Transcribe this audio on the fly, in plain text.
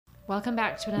Welcome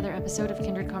back to another episode of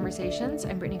Kindred Conversations.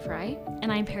 I'm Brittany Fry. And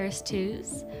I'm Paris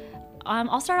Tews.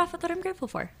 I'll start off with what I'm grateful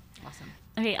for. Awesome.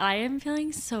 Okay, I am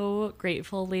feeling so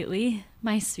grateful lately.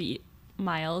 My sweet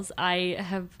Miles, I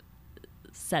have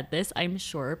said this, I'm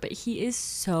sure, but he is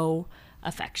so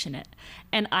affectionate.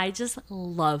 And I just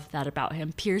love that about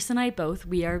him. Pierce and I both,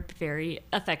 we are very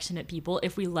affectionate people.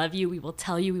 If we love you, we will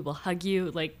tell you, we will hug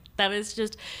you. Like, that is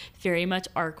just very much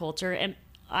our culture. And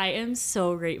I am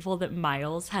so grateful that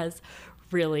Miles has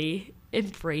really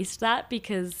embraced that,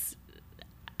 because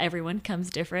everyone comes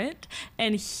different,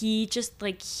 and he just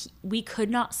we could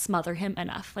not smother him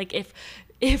enough. Like,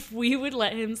 if we would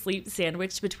let him sleep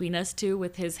sandwiched between us two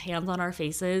with his hands on our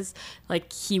faces,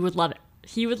 like, he would love it.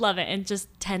 He would love it. And just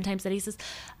 10 times that he says,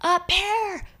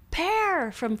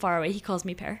 Pear, from far away. He calls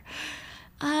me Pear.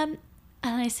 And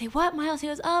I say, what, Miles? He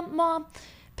goes, Mom,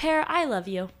 Pear, I love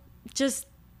you. Just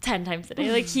 10 times a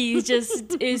day. Like, he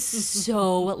just is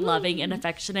so loving and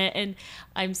affectionate. And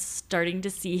I'm starting to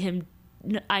see him.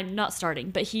 I'm not starting,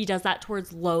 but he does that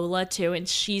towards Lola too, and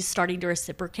she's starting to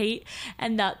reciprocate,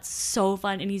 and that's so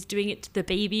fun. And he's doing it to the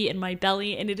baby in my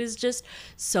belly, and it is just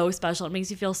so special. It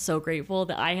makes me feel so grateful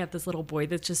that I have this little boy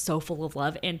that's just so full of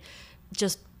love and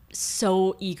just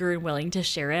so eager and willing to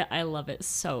share it. I love it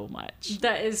so much.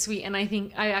 That is sweet. And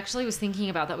I actually was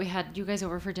thinking about that. We had you guys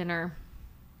over for dinner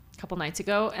a couple nights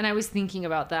ago, and I was thinking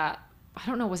about that. I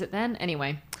don't know, was it then?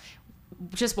 Anyway,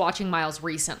 just watching Miles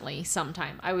recently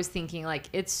sometime, I was thinking, like,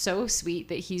 it's so sweet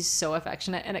that he's so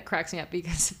affectionate, and it cracks me up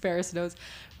because Ferris knows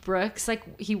Brooks,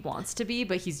 like, he wants to be,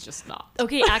 but he's just not.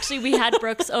 Okay, actually, we had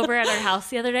Brooks over at our house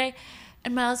the other day,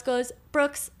 and Miles goes,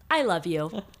 Brooks, I love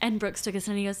you. And Brooks took us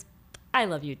in and he goes, I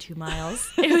love you too,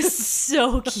 Miles. It was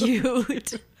so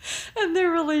cute. And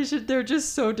they're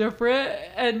just so different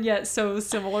and yet so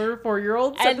similar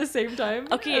 4-year-olds at the same time.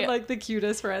 Okay. And, like, the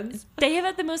cutest friends. They have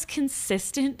had the most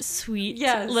consistent, sweet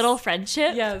little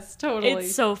friendship. Yes, totally.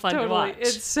 It's so fun to watch.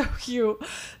 It's so cute.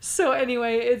 So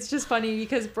anyway, it's just funny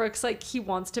because Brooks, like, he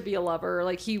wants to be a lover.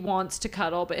 Like, he wants to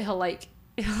cuddle, but he'll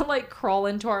crawl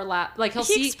into our lap. Like,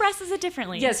 he expresses it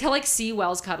differently. Yes, he'll like see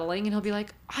Wells cuddling and he'll be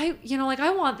like, I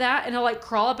want that. And he'll like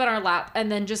crawl up in our lap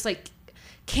and then just like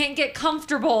can't get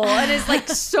comfortable and is like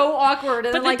so awkward.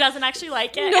 And but like doesn't actually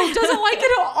like it. No, doesn't like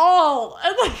it at all.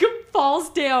 And like falls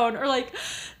down or like,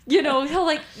 he'll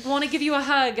like want to give you a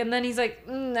hug and then he's like,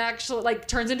 actually, like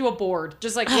turns into a board.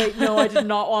 Just like, wait, no, I did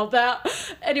not want that.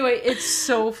 Anyway, it's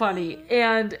so funny.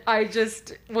 And I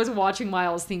just was watching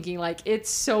Miles thinking, like, it's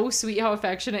so sweet how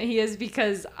affectionate he is,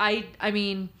 because I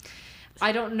mean,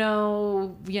 I don't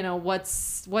know,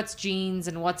 what's genes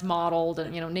and what's modeled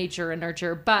and, nature and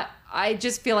nurture, but I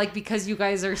just feel like because you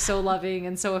guys are so loving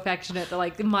and so affectionate that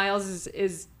like Miles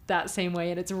is that same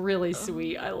way, and it's really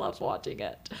sweet. I love watching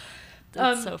it.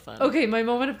 That's so fun. Okay, my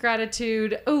moment of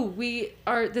gratitude. Oh, we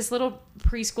are this little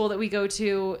preschool that we go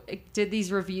to did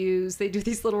these reviews. They do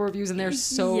these little reviews and they're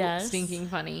so stinking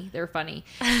funny. They're funny.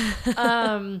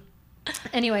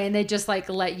 Anyway, and they just like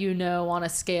let you know on a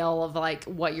scale of like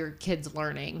what your kid's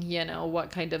learning,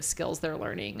 what kind of skills they're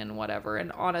learning and whatever.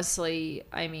 And honestly,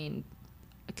 I mean,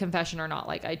 confession or not,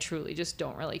 like I truly just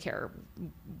don't really care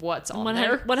what's on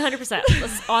there.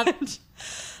 100%.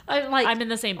 I'm in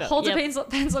the same boat. Hold the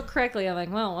pencil correctly. I'm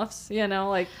like, well, whoops,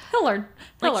 like he'll learn.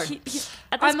 He'll learn.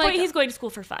 At this point, he's going to school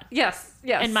for fun. Yes.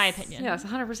 In my opinion. Yes,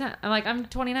 100%. I'm like, I'm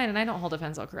 29 and I don't hold a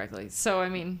pencil correctly. So, I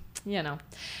mean,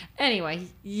 Anyway,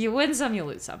 you win some, you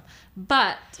lose some.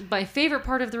 But my favorite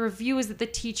part of the review is that the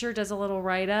teacher does a little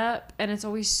write-up, and it's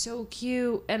always so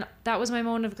cute. And that was my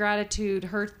moment of gratitude.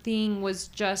 Her thing was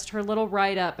just, her little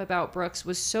write-up about Brooks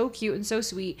was so cute and so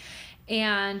sweet.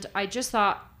 And I just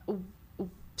thought,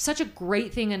 such a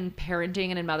great thing in parenting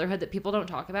and in motherhood that people don't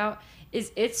talk about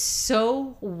is it's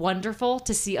so wonderful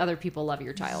to see other people love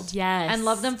your child. Yes. And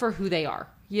love them for who they are.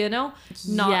 Not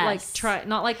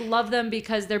like love them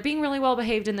because they're being really well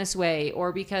behaved in this way,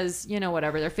 or because,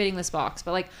 whatever, they're fitting this box,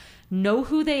 but like know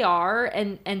who they are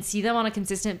and see them on a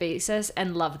consistent basis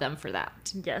and love them for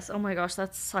that. Yes. Oh my gosh,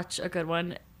 that's such a good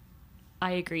one.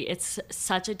 I agree. It's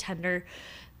such a tender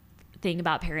thing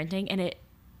about parenting, and it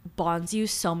bonds you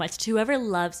so much to whoever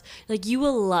loves, like, you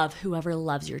will love whoever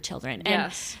loves your children.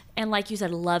 Yes. And like you said,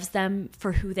 loves them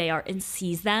for who they are and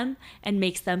sees them and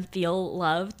makes them feel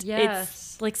loved. Yes.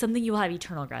 It's like something you will have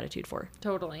eternal gratitude for.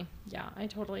 Totally. Yeah, I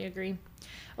totally agree.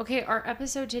 Okay, our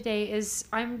episode today is,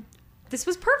 this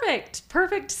was perfect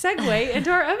segue into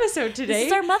our episode today. This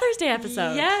is our Mother's Day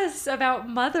episode. Yes, about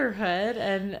motherhood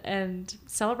and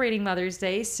celebrating Mother's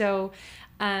Day. So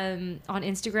on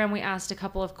Instagram, we asked a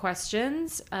couple of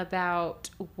questions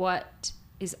about what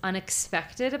is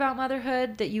unexpected about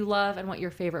motherhood that you love, and what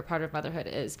your favorite part of motherhood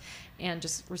is, and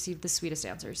just receive the sweetest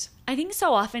answers. I think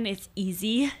so often it's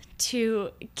easy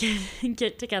to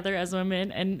get together as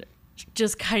women and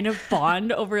just kind of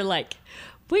bond over like,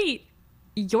 wait,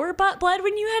 your butt bled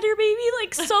when you had your baby?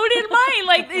 Like, so did mine.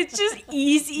 Like, it's just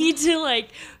easy to like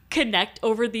connect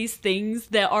over these things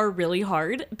that are really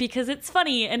hard because it's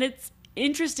funny and it's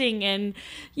interesting and,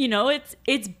 you know,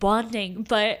 it's bonding.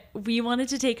 But we wanted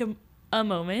to take a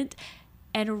moment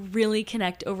and really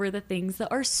connect over the things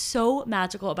that are so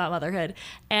magical about motherhood.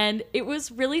 And it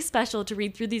was really special to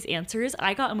read through these answers.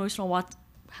 I got emotional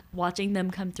watching them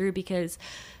come through because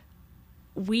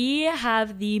we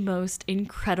have the most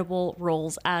incredible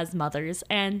roles as mothers,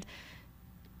 and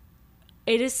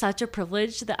it is such a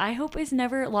privilege that I hope is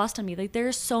never lost on me. Like, there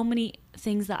are so many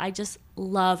things that I just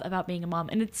love about being a mom,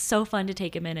 and it's so fun to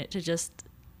take a minute to just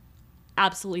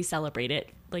absolutely celebrate it.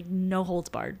 Like, no holds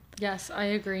barred. Yes, I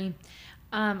agree.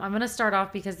 I'm going to start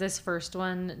off because this first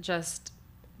one just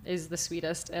is the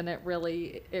sweetest, and it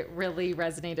really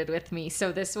resonated with me.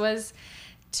 So this was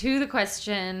to the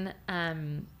question,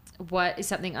 what is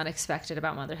something unexpected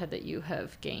about motherhood that you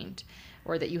have gained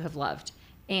or that you have loved?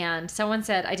 And someone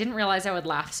said, I didn't realize I would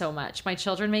laugh so much. My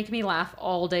children make me laugh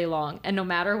all day long. And no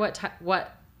matter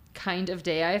what kind of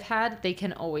day I've had, they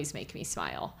can always make me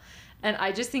smile. And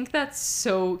I just think that's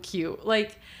so cute.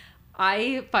 Like,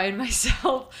 I find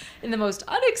myself in the most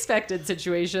unexpected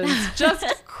situations just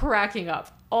cracking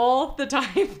up all the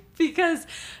time because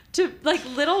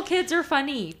little kids are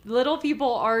funny. Little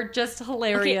people are just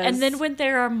hilarious. Okay, and then when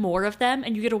there are more of them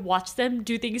and you get to watch them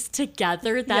do things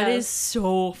together, that is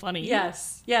so funny.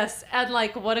 Yes, yes. And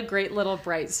like, what a great little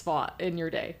bright spot in your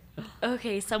day.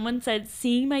 Okay, someone said,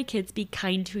 seeing my kids be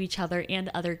kind to each other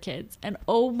and other kids. And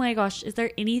oh my gosh, is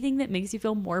there anything that makes you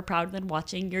feel more proud than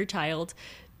watching your child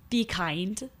be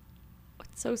kind?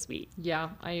 It's so sweet. Yeah,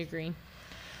 I agree.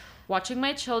 Watching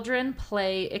my children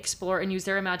play, explore, and use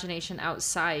their imagination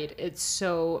outside, it's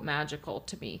so magical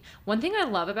to me. One thing I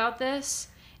love about this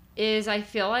is I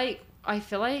feel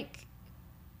like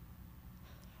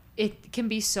it can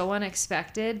be so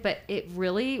unexpected, but it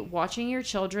really, watching your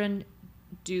children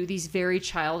do these very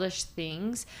childish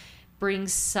things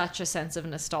brings such a sense of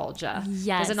nostalgia.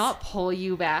 Yes. Does it not pull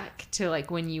you back to like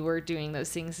when you were doing those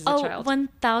things as a child?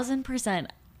 1000%.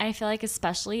 I feel like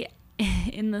especially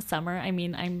in the summer, I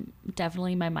mean, I'm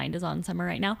definitely, my mind is on summer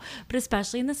right now, but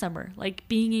especially in the summer, like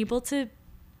being able to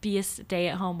be a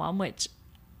stay-at-home mom, which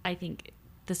I think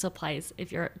this applies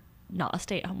if you're not a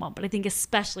stay-at-home mom, but I think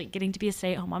especially getting to be a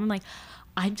stay-at-home mom,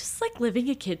 I'm just like living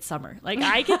a kid's summer. Like,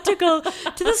 I get to go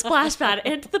to the splash pad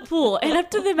and to the pool and up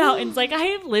to the mountains. Like, I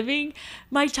am living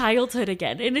my childhood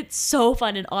again, and it's so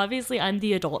fun. And obviously I'm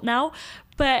the adult now,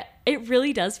 but it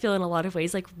really does feel in a lot of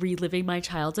ways like reliving my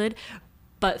childhood,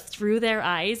 but through their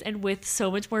eyes and with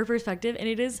so much more perspective. And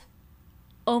it is,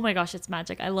 oh my gosh, it's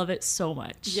magic. I love it so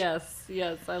much. Yes,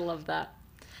 I love that.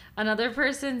 Another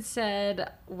person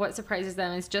said what surprises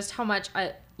them is just how much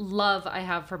love I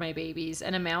have for my babies,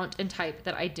 an amount and type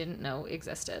that I didn't know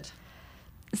existed.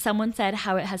 Someone said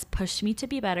how it has pushed me to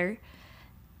be better.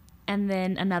 And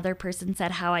then another person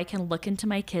said how I can look into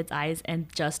my kids' eyes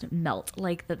and just melt,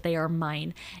 like that they are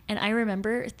mine. And I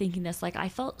remember thinking this, like, I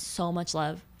felt so much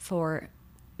love for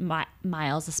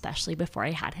Miles, especially before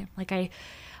I had him. Like,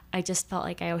 I just felt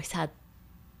like I always had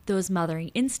those mothering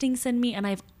instincts in me, and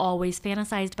I've always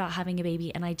fantasized about having a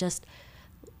baby, and I just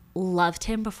loved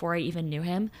him before I even knew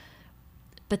him.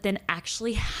 But then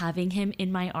actually having him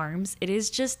in my arms, it is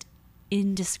just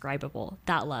indescribable,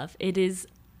 that love. It is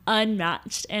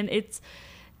unmatched, and it's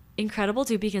incredible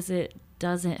too because it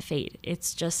doesn't fade.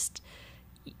 It's just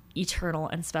eternal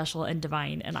and special and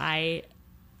divine, and I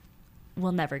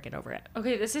will never get over it.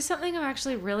 Okay, this is something I'm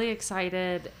actually really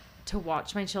excited to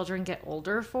watch my children get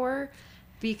older for,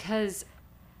 because,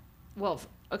 well,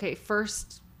 okay,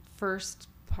 first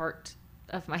part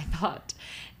of my thought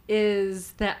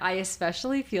is that I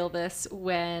especially feel this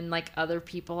when like other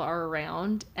people are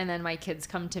around and then my kids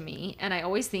come to me, and I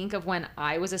always think of when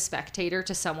I was a spectator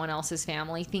to someone else's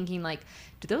family, thinking like,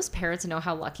 do those parents know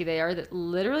how lucky they are that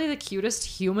literally the cutest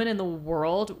human in the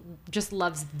world just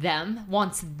loves them,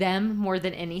 wants them more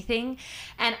than anything?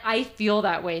 And I feel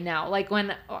that way now. Like,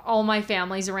 when all my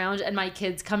family's around and my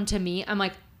kids come to me, I'm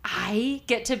like, I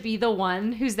get to be the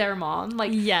one who's their mom.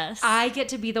 Like, yes, I get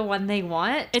to be the one they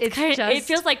want. It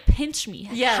feels like pinch me.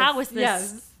 Yes, how is this?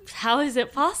 Yes. How is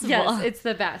it possible? Yes, it's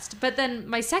the best. But then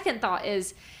my second thought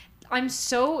is, I'm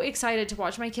so excited to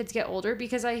watch my kids get older,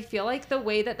 because I feel like the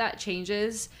way that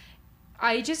changes,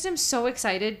 I just am so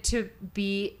excited to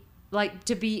be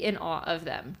in awe of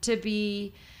them,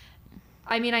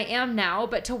 I mean, I am now,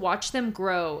 but to watch them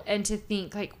grow and to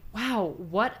think like, wow,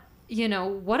 what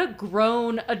a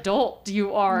grown adult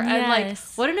you are. Yes. And like,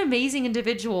 what an amazing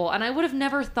individual. And I would have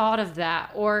never thought of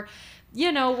that, or,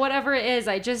 whatever it is.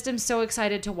 I just am so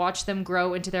excited to watch them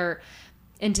grow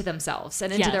into themselves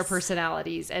and into their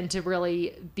personalities, and to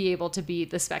really be able to be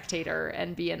the spectator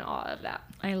and be in awe of that.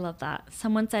 I love that.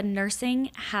 Someone said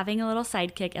nursing, having a little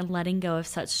sidekick, and letting go of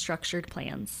such structured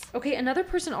plans. Okay, another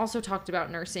person also talked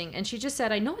about nursing, and she just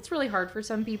said, I know it's really hard for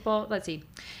some people. Let's see.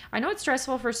 I know it's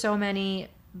stressful for so many,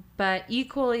 but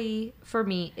equally for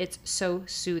me, it's so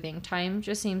soothing. Time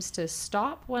just seems to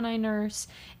stop when I nurse.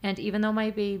 And even though my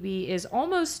baby is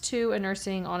almost 2 and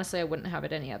nursing, honestly, I wouldn't have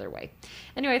it any other way.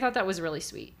 Anyway, I thought that was really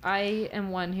sweet. I am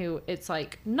one who it's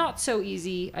like not so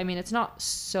easy. I mean, it's not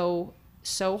so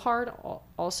hard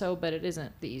also, but it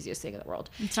isn't the easiest thing in the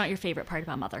world. It's not your favorite part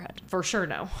about motherhood. For sure,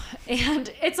 no.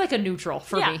 And it's like a neutral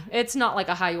for me. It's not like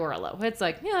a high or a low. It's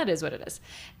like, yeah, it is what it is.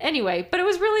 Anyway, but it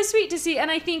was really sweet to see. And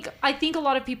I think a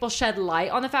lot of people shed light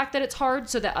on the fact that it's hard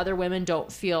so that other women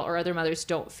don't feel, or other mothers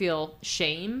don't feel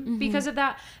shame because of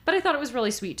that. But I thought it was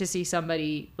really sweet to see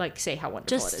somebody like say how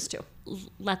wonderful it is too.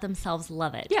 Let themselves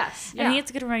love it. Yes. I think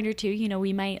it's a good reminder too.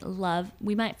 We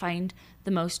might find the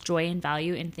most joy and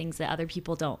value in things that other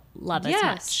people don't love as much.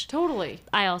 Yes, totally.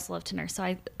 I also love to nurse,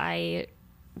 so I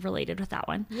related with that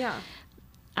one. Yeah.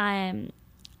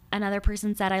 Another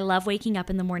person said, I love waking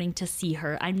up in the morning to see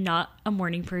her. I'm not a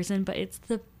morning person, but it's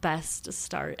the best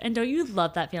start. And don't you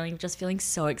love that feeling of just feeling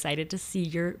so excited to see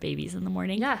your babies in the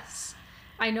morning? Yes.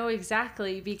 I know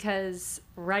exactly, because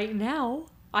right now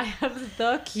I have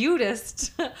the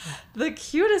cutest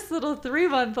little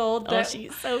 3-month-old. Oh,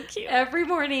 she's so cute. Every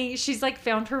morning she's like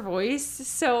found her voice.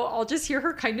 So I'll just hear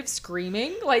her kind of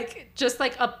screaming, like just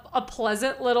like a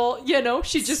pleasant little,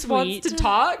 she just wants to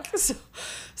talk.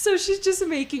 So she's just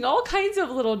making all kinds of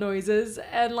little noises,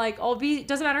 and like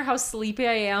doesn't matter how sleepy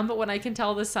I am, but when I can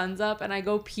tell the sun's up and I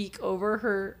go peek over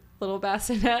her little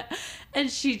bassinet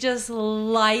and she just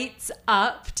lights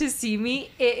up to see me,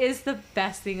 it is the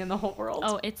best thing in the whole world.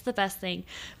 Oh, it's the best thing.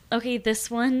 Okay, this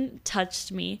one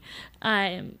touched me.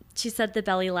 She said the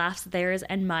belly laughs, theirs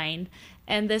and mine.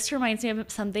 And this reminds me of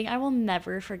something I will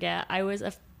never forget. I was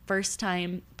a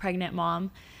first-time pregnant mom,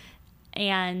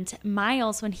 and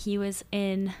Miles, when he was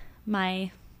in my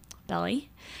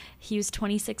belly, he was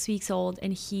 26 weeks old,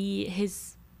 and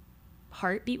his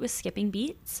heartbeat was skipping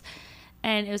beats.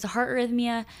 And it was a heart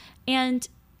arrhythmia. And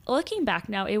looking back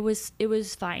now, it was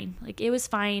fine. Like, it was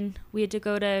fine. We had to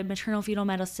go to maternal fetal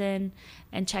medicine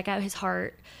and check out his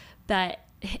heart, but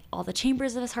all the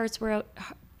chambers of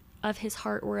his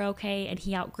heart were okay, and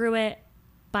he outgrew it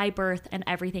by birth, and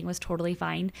everything was totally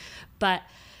fine. But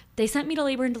they sent me to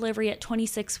labor and delivery at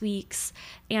 26 weeks,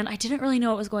 and I didn't really know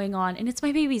what was going on. And it's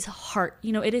my baby's heart.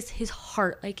 It is his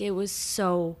heart. Like, it was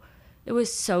so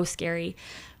scary.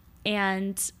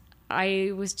 And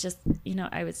I was just,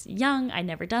 I was young. I'd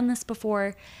never done this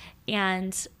before.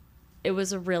 And it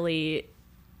was scary.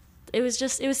 It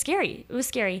was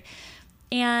scary.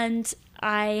 And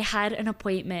I had an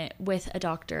appointment with a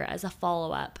doctor as a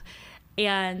follow-up.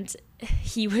 And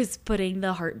he was putting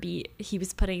the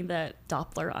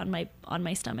Doppler on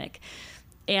my stomach.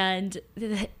 And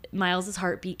Miles's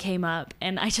heartbeat came up,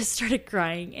 and I just started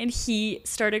crying, and he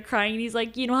started crying, and he's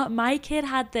like, you know what? My kid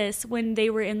had this when they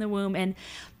were in the womb, and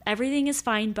everything is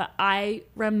fine, but I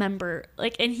remember,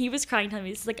 and he was crying to me.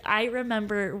 He's like, I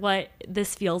remember what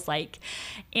this feels like.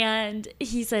 And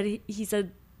he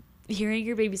said, hearing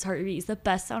your baby's heartbeat is the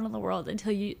best sound in the world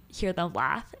until you hear them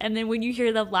laugh. And then when you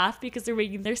hear them laugh because they're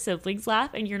making their siblings laugh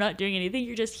and you're not doing anything,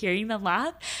 you're just hearing them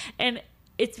laugh. And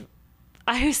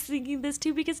I was thinking this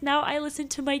too, because now I listen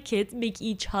to my kids make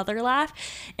each other laugh,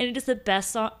 and it is the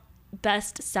best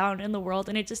sound in the world.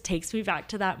 And it just takes me back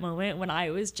to that moment when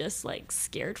I was just like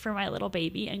scared for my little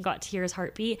baby and got to hear his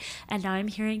heartbeat. And now I'm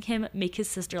hearing him make his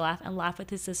sister laugh and laugh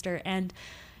with his sister. And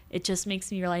it just makes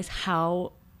me realize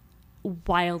how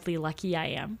wildly lucky I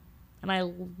am. And I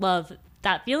love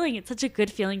that feeling. It's such a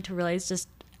good feeling to realize just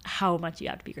how much you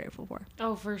have to be grateful for.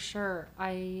 Oh, for sure.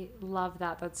 I love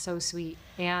that. That's so sweet.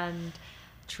 And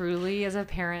truly, as a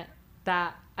parent,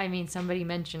 somebody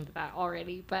mentioned that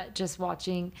already, but just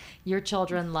watching your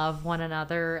children love one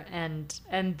another and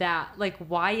that, like,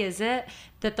 why is it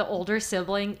that the older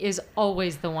sibling is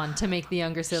always the one to make the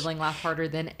younger sibling laugh harder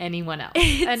than anyone else?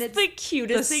 It's the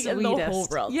cutest thing in the whole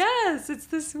world. Yes, it's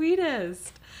the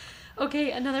sweetest.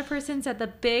 Okay, another person said the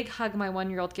big hug my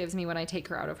 1-year-old gives me when I take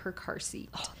her out of her car seat.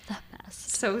 Oh, the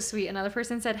best. So sweet. Another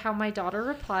person said how my daughter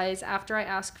replies after I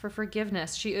ask for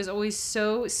forgiveness. She is always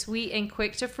so sweet and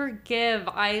quick to forgive.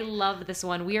 I love this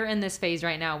one. We are in this phase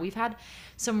right now. We've had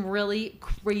some really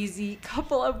crazy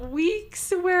couple of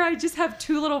weeks where I just have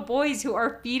 2 little boys who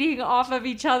are feeding off of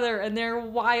each other, and they're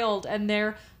wild, and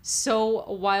they're so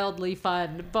wildly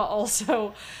fun. But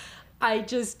also,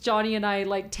 Johnny and I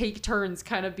like take turns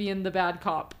kind of being the bad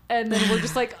cop. And then we're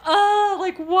just like, oh,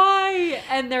 like why?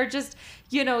 And they're just,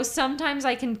 sometimes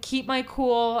I can keep my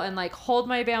cool and like hold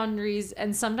my boundaries.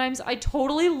 And sometimes I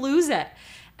totally lose it.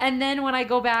 And then when I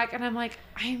go back and I'm like,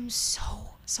 I'm so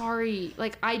sorry.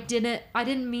 Like I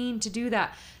didn't mean to do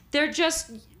that. They're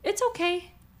just, it's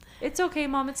okay. It's okay,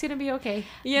 Mom. It's going to be okay.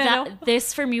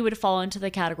 This for me would fall into the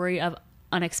category of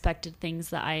unexpected things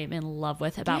that I am in love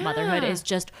with about motherhood is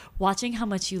just watching how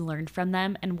much you learned from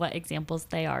them and what examples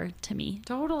they are to me.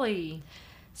 Totally.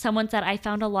 Someone said, I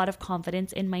found a lot of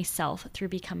confidence in myself through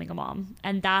becoming a mom.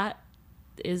 And that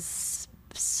is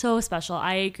so special.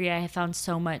 I agree. I have found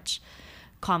so much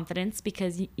confidence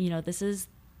because, this is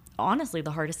honestly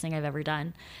the hardest thing I've ever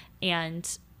done. And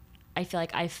I feel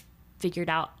like I've figured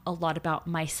out a lot about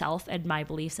myself and my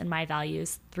beliefs and my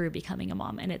values through becoming a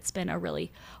mom. And it's been a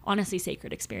really, honestly,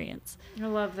 sacred experience. I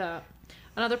love that.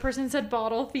 Another person said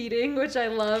bottle feeding, which I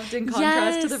loved in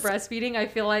contrast to the breastfeeding. I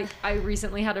feel like I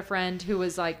recently had a friend who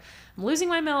was like, I'm losing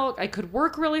my milk. I could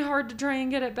work really hard to try and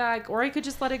get it back, or I could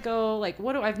just let it go. Like,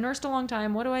 I've nursed a long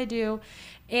time. What do I do?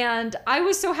 And I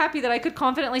was so happy that I could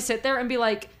confidently sit there and be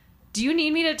like, do you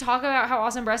need me to talk about how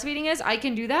awesome breastfeeding is? I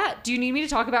can do that. Do you need me to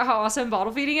talk about how awesome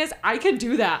bottle feeding is? I can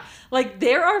do that. Like,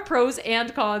 there are pros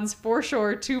and cons for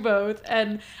sure to both.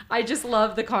 And I just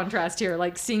love the contrast here.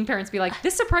 Like, seeing parents be like,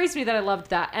 this surprised me that I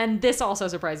loved that. And this also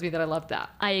surprised me that I loved that.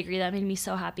 I agree. That made me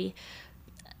so happy.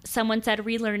 Someone said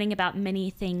relearning about many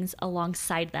things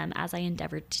alongside them as I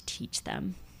endeavored to teach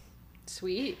them.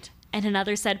 Sweet. And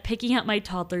another said picking up my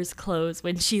toddler's clothes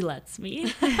when she lets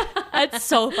me. That's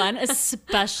so fun,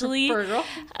 especially for a girl.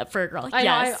 For a girl,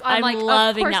 yes. I'm like,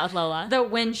 loving that with Lola. The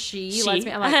when she lets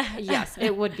me, I'm like, yes,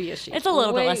 it would be a she. It's a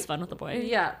little bit less fun with a boy.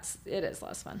 Yeah, it is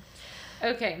less fun.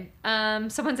 Okay.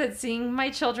 Someone said seeing my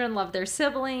children love their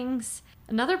siblings.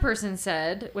 Another person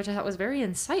said, which I thought was very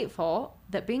insightful,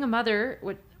 that being a mother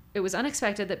it was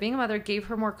unexpected that being a mother gave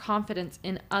her more confidence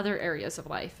in other areas of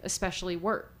life, especially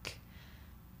work.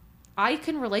 I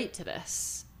can relate to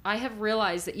this. I have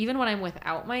realized that even when I'm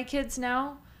without my kids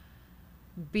now,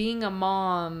 being a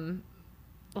mom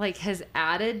like has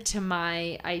added to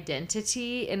my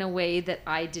identity in a way that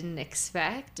I didn't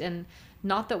expect. And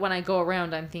not that when I go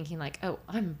around, I'm thinking like, oh,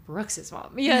 I'm Brooks's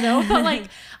mom, but like,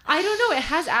 I don't know. It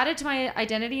has added to my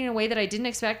identity in a way that I didn't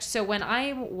expect. So when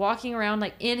I'm walking around,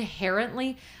 like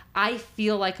inherently, I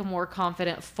feel like a more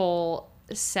confident, full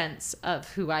sense of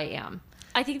who I am.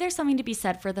 I think there's something to be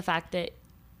said for the fact that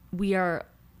we are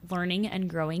learning and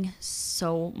growing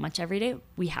so much every day.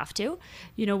 We have to.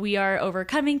 We are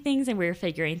overcoming things and we're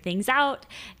figuring things out.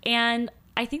 And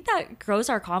I think that grows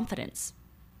our confidence.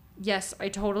 Yes, I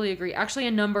totally agree. Actually,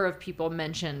 a number of people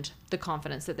mentioned the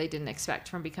confidence that they didn't expect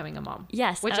from becoming a mom.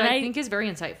 Yes. Which I think is very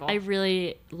insightful. I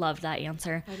really love that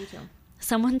answer. I do too.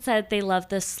 Someone said they love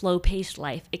the slow-paced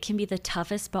life. It can be the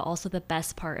toughest, but also the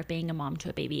best part of being a mom to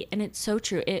a baby. And it's so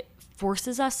true. It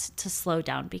forces us to slow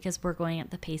down because we're going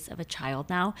at the pace of a child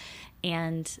now.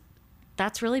 And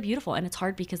that's really beautiful. And it's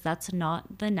hard because that's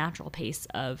not the natural pace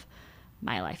of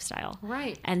my lifestyle.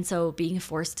 Right. And so being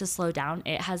forced to slow down,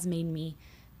 it has made me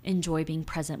enjoy being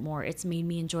present more. It's made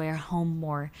me enjoy our home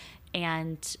more.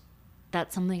 And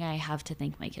that's something I have to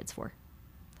thank my kids for.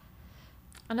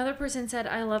 Another person said,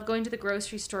 I love going to the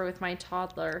grocery store with my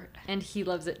toddler, and he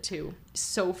loves it too.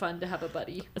 So fun to have a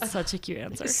buddy. That's such a cute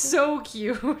answer. So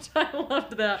cute. I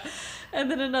loved that. And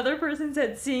then another person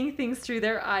said, seeing things through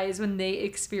their eyes when they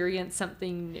experience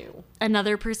something new.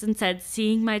 Another person said,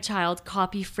 seeing my child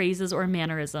copy phrases or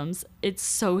mannerisms. It's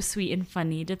so sweet and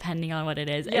funny depending on what it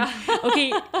is. Yeah. And,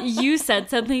 okay, you said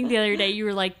something the other day. You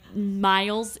were like,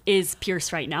 Miles is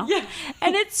Pierce right now. Yeah.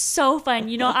 And it's so fun.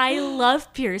 I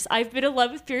love Pierce. I've been in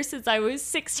love with Pierce since I was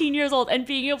 16 years old. And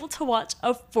being able to watch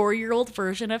a 4-year-old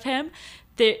version of him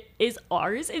that is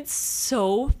ours, it's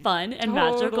so fun and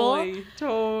magical.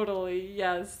 Totally.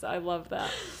 Yes, I love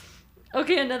that.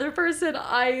 Okay, another person,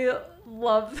 I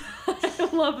love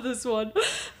this one.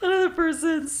 Another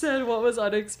person said what was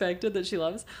unexpected that she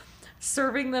loves.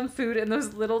 serving them food in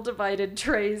those little divided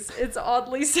trays. It's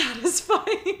oddly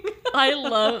satisfying. I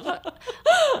love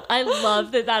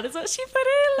that is what she put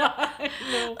in. I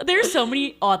know. There's so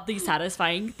many oddly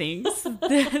satisfying things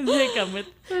that come with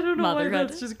I don't know motherhood. why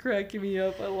that's just cracking me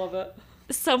up. I love it.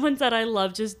 Someone said, I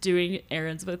love just doing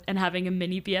errands with and having a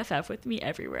mini BFF with me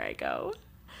everywhere I go.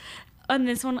 And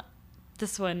this one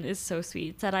is so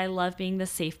sweet. Said, I love being the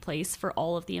safe place for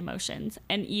all of the emotions.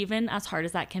 And even as hard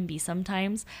as that can be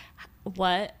sometimes,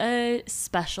 what a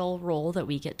special role that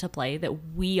we get to play,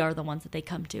 that we are the ones that they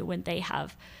come to when they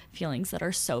have feelings that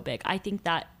are so big. I think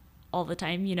that all the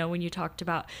time, you know, when you talked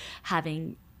about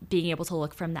being able to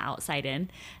look from the outside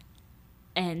in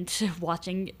and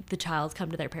watching the child come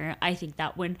to their parent, I think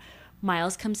that when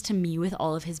Miles comes to me with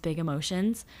all of his big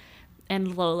emotions,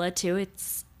 and Lola too,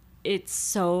 it's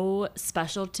so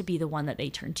special to be the one that they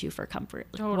turn to for comfort.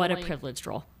 Totally. What a privileged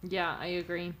role. Yeah, I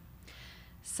agree.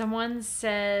 Someone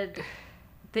said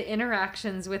the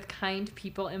interactions with kind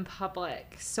people in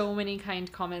public. So many kind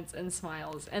comments and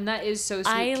smiles. And that is so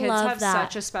sweet. I Kids love have that.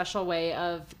 such a special way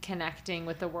of connecting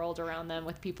with the world around them,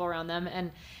 with people around them.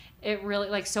 And it really,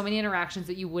 like, so many interactions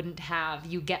that you wouldn't have,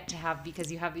 you get to have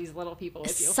because you have these little people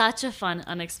with you. Such a fun,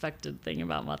 unexpected thing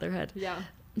about motherhood. Yeah.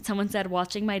 Someone said,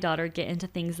 watching my daughter get into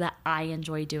things that I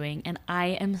enjoy doing. And I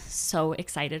am so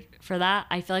excited for that.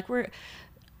 I feel like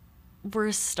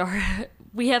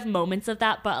we have moments of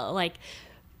that, but like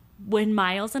when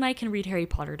Miles and I can read Harry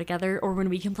Potter together, or when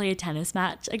we can play a tennis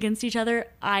match against each other,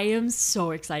 I am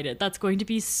so excited. That's going to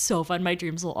be so fun. My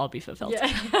dreams will all be fulfilled.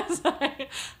 Yeah, yes,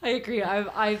 I agree.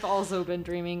 I've also been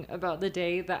dreaming about the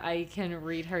day that I can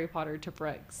read Harry Potter to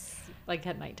Brooks, like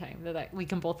at nighttime, that we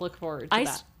can both look forward to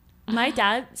that. My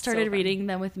dad started fun. reading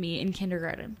them with me in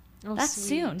kindergarten. Oh, that's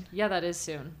sweet. soon. Yeah, that is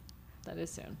soon.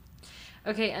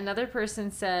 Okay, another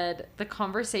person said, the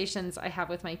conversations I have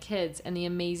with my kids and the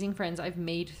amazing friends I've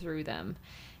made through them.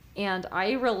 And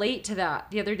I relate to that.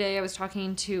 The other day I was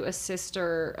talking to a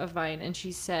sister of mine, and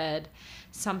she said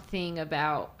something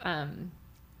about, I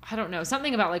don't know,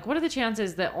 something about like, what are the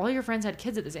chances that all your friends had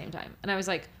kids at the same time? And I was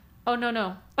like, oh,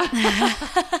 no.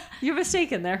 You're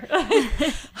mistaken there.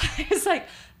 I was like,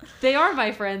 they are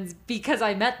my friends because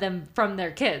I met them from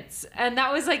their kids. And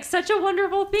that was like such a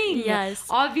wonderful thing. Yes.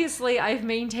 Obviously, I've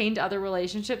maintained other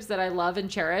relationships that I love and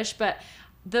cherish, but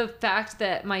the fact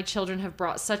that my children have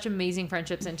brought such amazing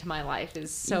friendships into my life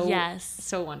is so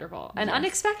wonderful and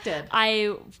unexpected.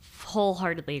 I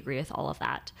wholeheartedly agree with all of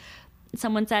that.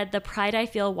 Someone said, the pride I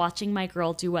feel watching my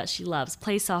girl do what she loves,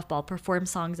 play softball, perform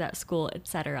songs at school,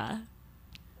 etc.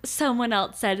 Someone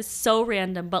else said, so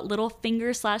random, but little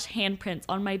finger/handprints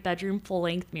on my bedroom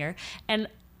full-length mirror. And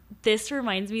this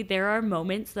reminds me, there are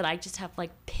moments that I just have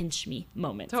like pinch me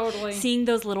moments. Totally. Seeing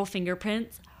those little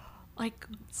fingerprints, like,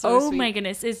 So oh sweet. my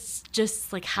goodness, it's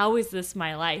just like, how is this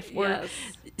my life? Or Yes.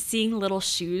 seeing little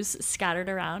shoes scattered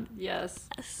around. Yes,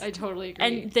 I totally agree.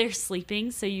 And they're sleeping,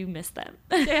 so you miss them.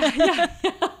 Yeah.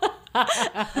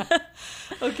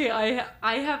 Okay,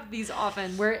 I have these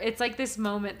often where it's like this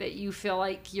moment that you feel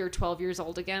like you're 12 years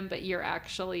old again, but you're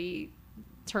actually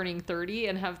turning 30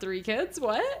 and have 3 kids.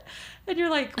 What? And you're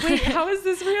like, wait, how is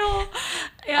this real?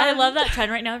 And I love that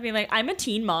trend right now of being like, I'm a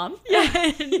teen mom.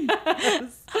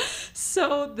 Yes.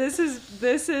 So this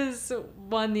is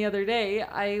one the other day.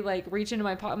 I like reach into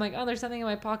my pocket. I'm like, oh, there's something in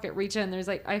my pocket. Reach in. There's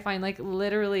like, I find like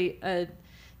literally a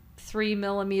 3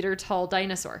 millimeter tall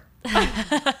dinosaur.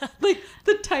 Like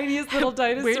the tiniest little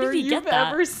dinosaur you've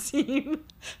ever seen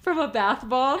from a bath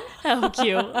bomb. How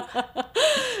cute.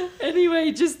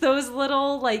 Anyway, just those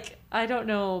little, like, I don't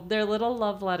know, they're little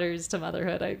love letters to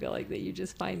motherhood, I feel like, that you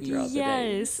just find throughout the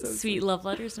day. Yes, So sweet love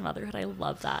letters to motherhood. I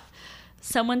love that.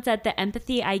 Someone said, the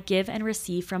empathy I give and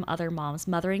receive from other moms,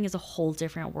 mothering is a whole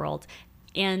different world.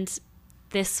 And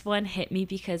this one hit me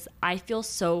because I feel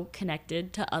so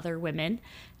connected to other women.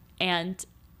 And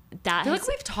that I feel like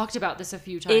we've talked about this a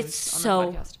few times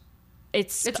on the podcast.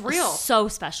 It's real. So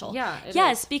special. Yeah, it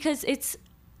yes, is. because it's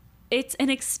an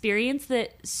experience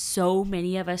that so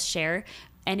many of us share,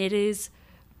 and it is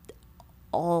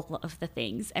all of the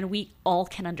things, and we all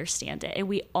can understand it, and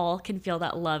we all can feel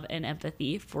that love and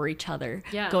empathy for each other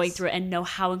going through it, and know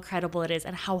how incredible it is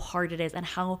and how hard it is and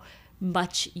how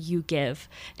much you give.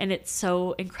 And it's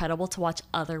so incredible to watch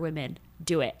other women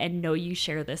do it and know you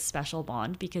share this special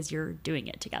bond because you're doing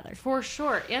it together. For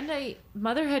sure. And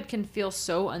motherhood can feel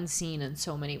so unseen in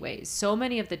so many ways. So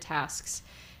many of the tasks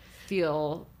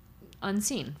feel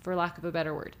unseen, for lack of a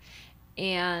better word.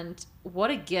 And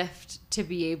what a gift to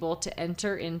be able to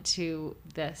enter into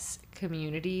this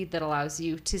community that allows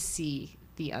you to see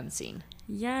the unseen.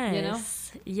 Yes. You know?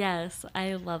 Yes.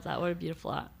 I love that. What a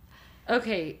beautiful thought.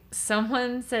 Okay,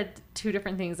 someone said two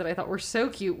different things that I thought were so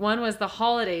cute. One was the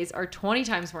holidays are 20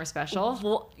 times more special.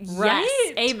 Well, Right?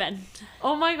 yes, amen.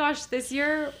 Oh my gosh, this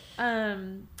year,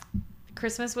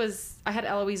 Christmas was, I had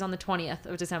Eloise on the 20th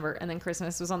of December, and then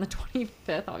Christmas was on the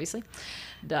 25th, obviously.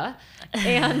 Duh.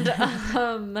 And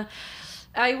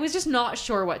I was just not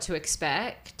sure what to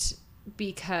expect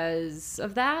because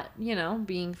of that, you know,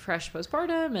 being fresh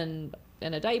postpartum and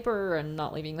in a diaper and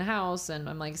not leaving the house. And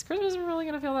I'm like, is Christmas really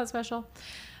going to feel that special?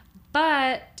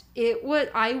 But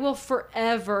I will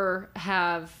forever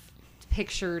have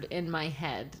pictured in my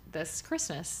head this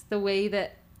Christmas, the way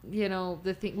that, you know,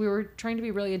 we were trying to be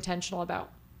really intentional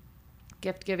about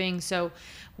gift giving. So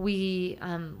we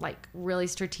like really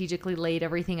strategically laid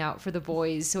everything out for the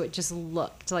boys. So it just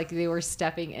looked like they were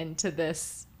stepping into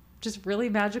this just really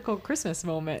magical Christmas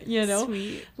moment, you know?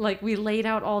 Sweet. Like we laid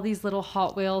out all these little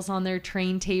Hot Wheels on their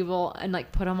train table and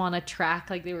like put them on a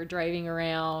track like they were driving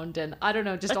around, and I don't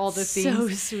know, just all the things. So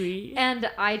sweet. And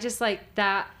I just like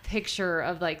that picture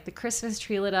of like the Christmas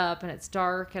tree lit up and it's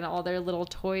dark and all their little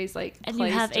toys like And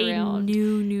placed you have around. a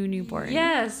newborn.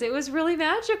 Yes, it was really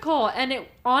magical, and it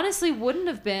honestly wouldn't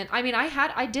have been. I mean,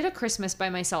 I did a Christmas by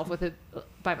myself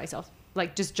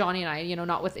like just Johnny and I, you know,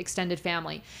 not with extended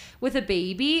family, with a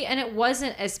baby, and it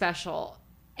wasn't as special.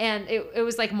 And it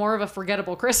was like more of a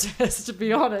forgettable Christmas, to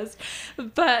be honest.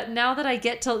 But now that I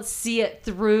get to see it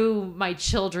through my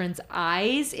children's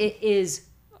eyes, it is,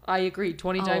 I agree,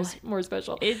 20 times more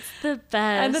special. It's the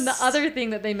best. And then the other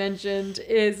thing that they mentioned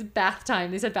is bath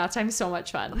time. They said bath time is so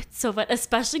much fun. It's so fun,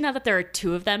 especially now that there are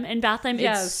two of them in bath time.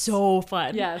 Yes. It's so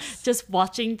fun. Yes. Just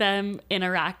watching them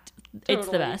interact. It's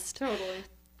the best. Totally.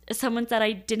 Someone said,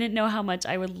 I didn't know how much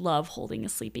I would love holding a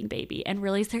sleeping baby. And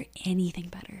really, is there anything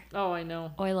better? Oh, I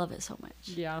know. Oh, I love it so much.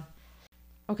 Yeah.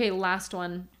 Okay, last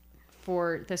one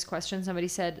for this question. Somebody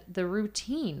said, the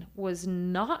routine was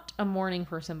not a morning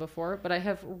person before, but I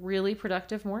have really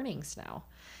productive mornings now.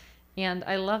 And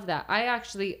I love that.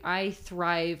 I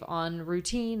thrive on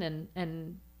routine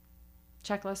and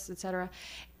checklists, etc.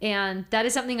 And that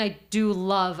is something I do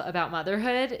love about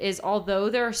motherhood, is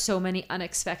although there are so many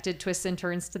unexpected twists and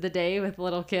turns to the day with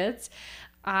little kids,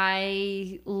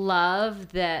 I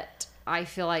love that I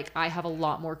feel like I have a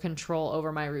lot more control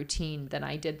over my routine than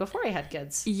I did before I had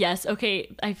kids. Yes.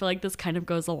 Okay. I feel like this kind of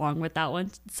goes along with that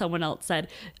one. Someone else said,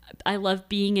 I love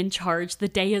being in charge. The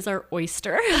day is our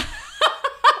oyster. Isn't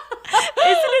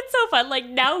it so fun? Like,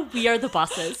 now we are the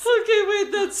bosses. Okay,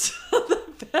 wait, that's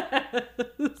the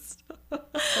best.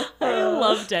 I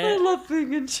loved it. I love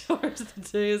being in charge. The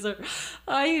days are.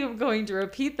 I am going to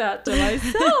repeat that to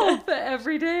myself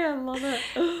every day. I love it.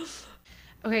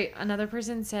 Okay, another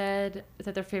person said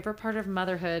that their favorite part of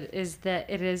motherhood is that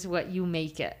it is what you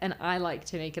make it, and I like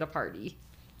to make it a party.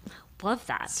 Love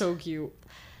that. So cute.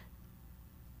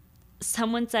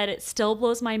 Someone said, it still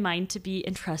blows my mind to be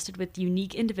entrusted with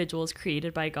unique individuals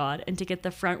created by God and to get the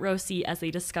front row seat as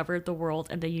they discovered the world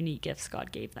and the unique gifts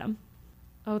God gave them.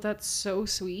 Oh, that's so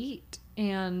sweet.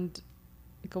 And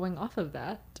going off of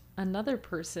that, another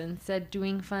person said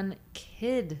doing fun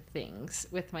kid things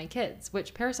with my kids,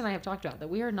 which Paris and I have talked about, that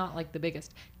we are not like the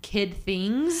biggest kid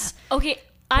things. Okay,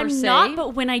 I'm not,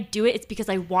 but when I do it, it's because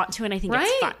I want to and I think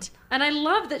it's fun. And I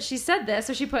love that she said this.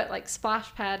 So she put like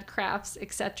splash pad crafts,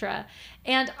 etc.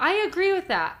 And I agree with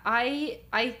that. I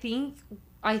think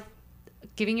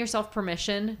giving yourself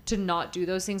permission to not do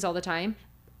those things all the time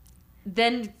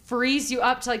then frees you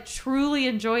up to like truly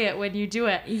enjoy it when you do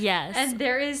it. Yes. And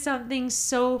there is something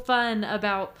so fun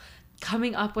about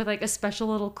coming up with like a special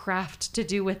little craft to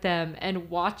do with them and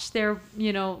watch their,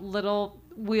 you know, little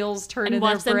wheels turn in their brain.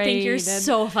 And watch them think you're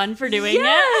so fun for doing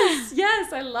it.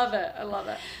 Yes, I love it. I love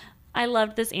it. I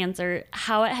loved this answer,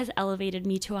 how it has elevated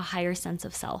me to a higher sense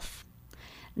of self.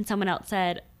 And someone else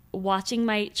said, watching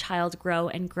my child grow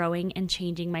and growing and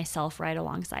changing myself right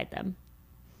alongside them.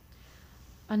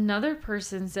 Another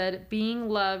person said, being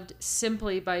loved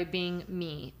simply by being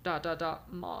me, ...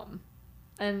 mom.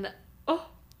 And,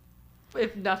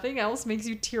 if nothing else makes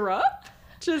you tear up,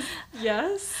 just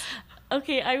yes.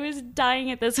 Okay, I was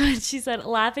dying at this one. She said,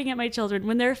 laughing at my children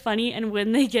when they're funny and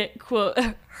when they get, quote,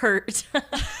 hurt.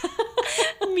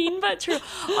 Mean but true.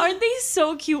 Aren't they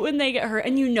so cute when they get hurt?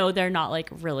 And you know they're not like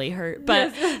really hurt,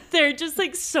 but they're just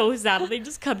like so sad. They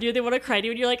just come to you, they want to cry to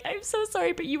you, and you're like, I'm so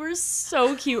sorry, but you were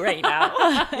so cute right now.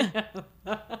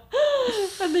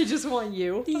 And they just want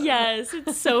you. Yes,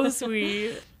 it's so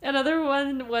sweet. Another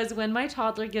one was when my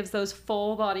toddler gives those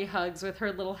full body hugs with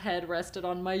her little head rested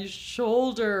on my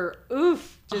shoulder.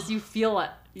 Oof, just you feel it.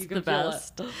 You can feel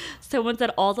it. Someone said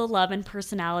all the love and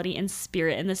personality and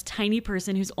spirit in this tiny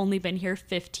person who's only been here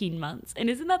 15 months. And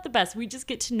isn't that the best? We just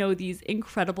get to know these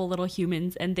incredible little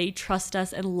humans, and they trust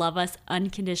us and love us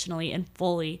unconditionally and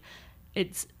fully.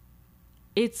 It's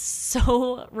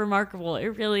so remarkable. It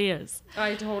really is.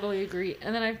 I totally agree.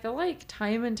 And then I feel like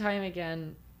time and time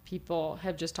again, people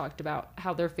have just talked about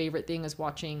how their favorite thing is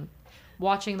watching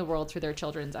the world through their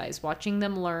children's eyes, watching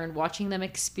them learn, watching them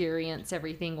experience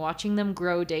everything, watching them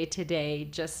grow day to day.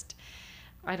 Just,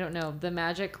 I don't know, the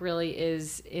magic really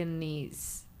is in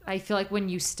these. I feel like when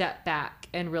you step back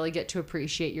and really get to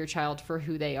appreciate your child for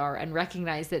who they are and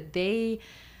recognize that they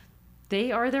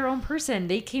are their own person.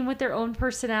 They came with their own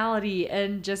personality,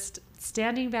 and just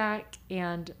standing back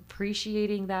and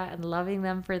appreciating that and loving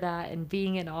them for that and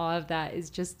being in awe of that is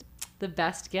just the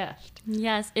best gift.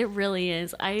 Yes, it really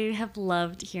is. I have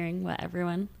loved hearing what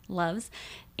everyone loves.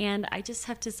 And I just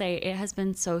have to say, it has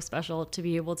been so special to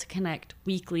be able to connect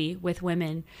weekly with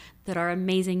women that are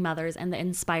amazing mothers and that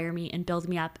inspire me and build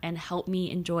me up and help me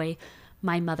enjoy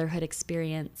my motherhood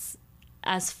experience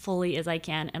as fully as I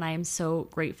can. And I am so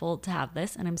grateful to have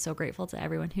this. And I'm so grateful to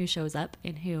everyone who shows up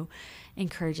and who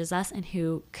encourages us and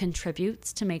who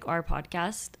contributes to make our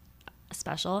podcast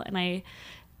special. And I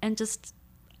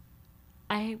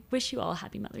wish you all a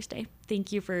happy Mother's Day.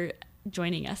 Thank you for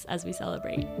joining us as we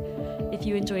celebrate. If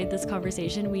you enjoyed this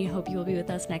conversation, we hope you will be with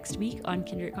us next week on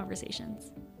Kindred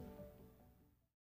Conversations.